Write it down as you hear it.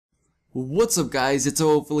What's up guys, it's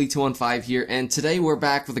hopefully 215 here, and today we're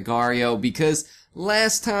back with Agario because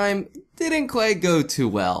last time didn't quite go too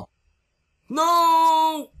well.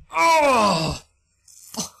 No! Oh!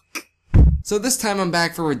 Fuck. So this time I'm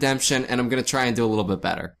back for redemption and I'm gonna try and do a little bit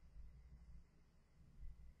better.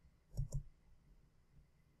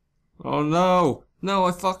 Oh no! No,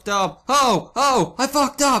 I fucked up! Oh! I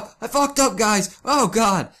fucked up! I fucked up, guys! Oh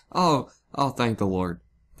god! Oh, thank the Lord.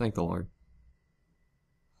 Thank the Lord.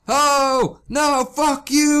 Oh! No! Fuck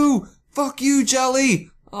you! Fuck you, Jelly!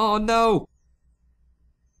 Oh no!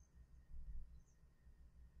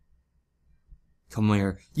 Come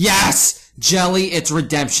here. Yes! Jelly, it's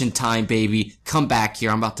redemption time, baby. Come back here.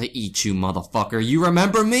 I'm about to eat you, motherfucker. You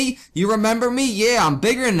remember me? You remember me? Yeah, I'm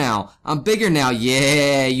bigger now. I'm bigger now.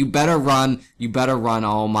 Yeah, you better run. You better run.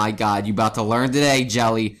 Oh my god. You about to learn today,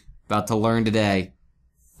 Jelly. About to learn today.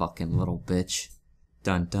 Fucking little bitch.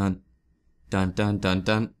 Dun dun. Dun dun dun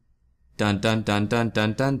dun. Dun dun dun dun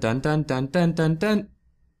dun dun dun dun dun dun dun dun.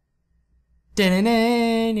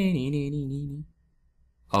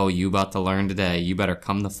 Oh, you about to learn today. You better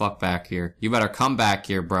come the fuck back here. You better come back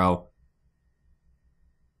here, bro.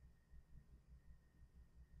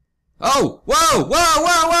 Oh! Whoa!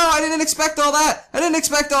 I didn't expect all that!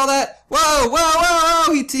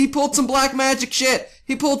 Whoa! He pulled some black magic shit!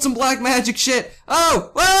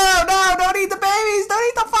 Oh! Whoa! No! Don't eat the babies! Don't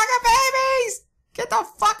eat the fucking babies! Get the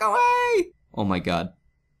fuck away! Oh my god.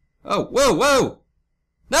 Oh! Whoa!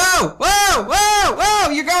 No! Whoa!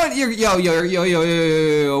 You're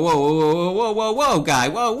whoa, guy.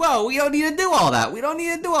 Whoa. We don't need to do all that.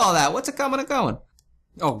 What's a coming and going?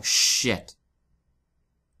 Oh, shit.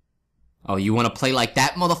 Oh, you wanna play like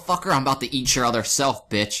that, motherfucker? I'm about to eat your other self,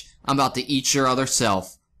 bitch. I'm about to eat your other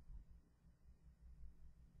self.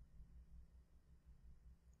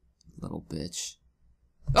 Little bitch.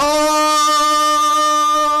 Oh,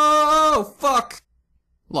 fuck.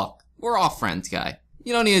 Look, we're all friends, guy.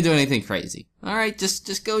 You don't need to do anything crazy. Alright,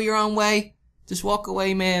 just go your own way. Just walk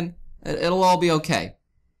away, man. It'll all be okay.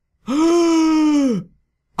 I'm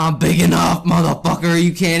big enough, motherfucker.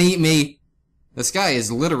 You can't eat me. This guy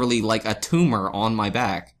is literally like a tumor on my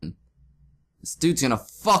back. This dude's gonna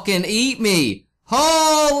fucking eat me.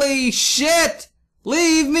 Holy shit!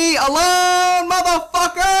 Leave me alone,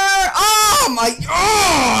 motherfucker!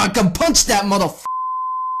 I can punch that motherfucker.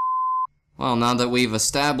 Well, now that we've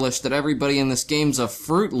established that everybody in this game's a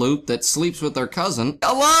Fruit Loop that sleeps with their cousin.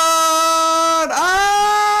 Alone!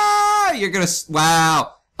 You're gonna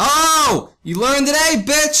wow. Oh! You learned today,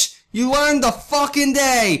 bitch! You learned the fucking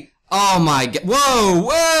day! Oh my god. Whoa!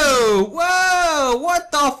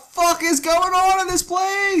 What the fuck is going on in this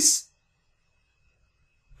place?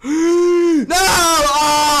 No!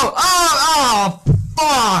 Oh,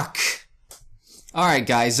 fuck! Alright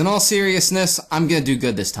guys, in all seriousness, I'm gonna do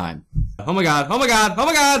good this time. Oh my god!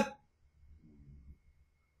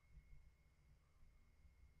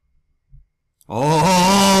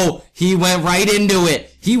 Oh! He went right into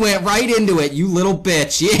it! You little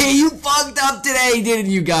bitch! Yeah, you fucked up today,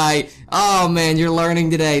 didn't you, guy? Oh man, you're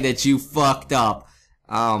learning today that you fucked up.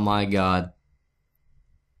 Oh my god.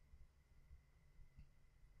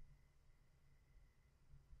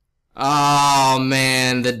 Oh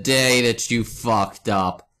man, the day that you fucked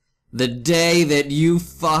up.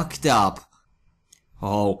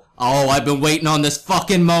 Oh, I've been waiting on this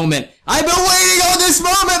fucking moment.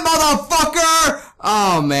 Motherfucker!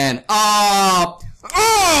 Oh man. Oh,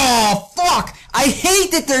 fuck! I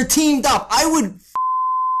hate that they're teamed up.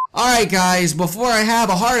 Alright guys, before I have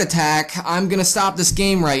a heart attack, I'm gonna stop this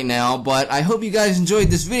game right now, but I hope you guys enjoyed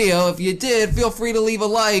this video. If you did, feel free to leave a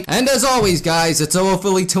like. And as always guys, it's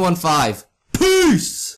hopefully 215. Peace!